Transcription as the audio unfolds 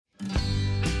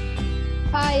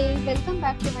Hi, welcome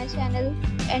back to my channel.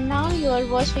 And now you are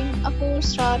watching a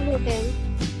 4-star hotel.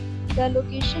 The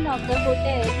location of the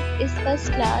hotel is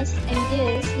first class and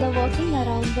guests love walking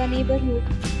around the neighborhood.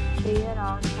 There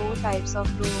are 4 types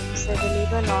of rooms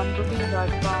available on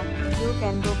booking.com. You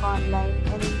can book online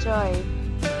and enjoy it.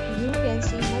 You can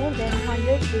see more than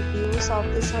 100 reviews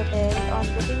of this hotel on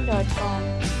booking.com.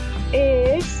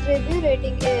 Its review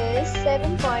rating is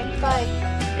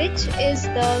 7.5, which is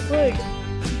the good.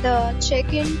 The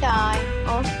check-in time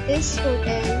of this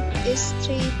hotel is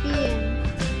 3 p.m.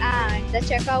 and the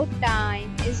checkout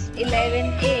time is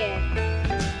 11 a.m.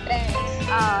 Pets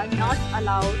are not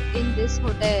allowed in this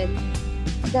hotel.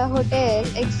 The hotel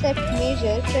accepts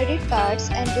major credit cards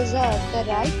and reserves the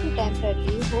right to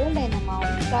temporarily hold an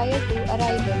amount prior to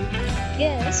arrival.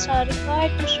 Guests are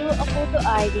required to show a photo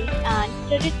ID and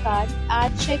credit card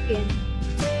at check-in.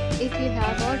 If you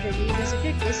have already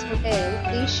visited this hotel,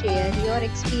 please share your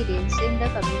experience in the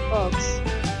comment box.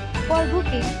 For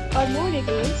booking or more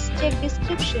details, check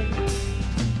description.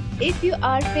 If you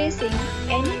are facing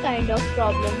any kind of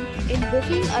problem in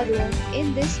booking a room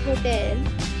in this hotel,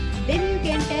 then you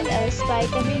can tell us by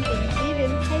commenting. We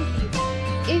will help you.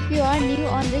 If you are new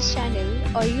on this channel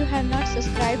or you have not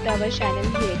subscribed our channel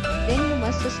yet, then you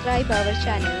must subscribe our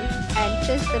channel and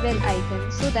press the bell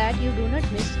icon so that you do not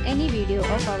miss any video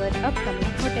of our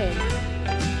upcoming hotel.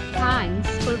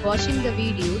 Thanks for watching the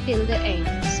video till the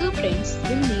end. So friends,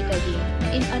 we'll meet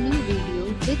again in a new video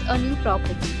with a new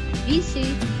property. Be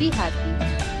safe, be happy.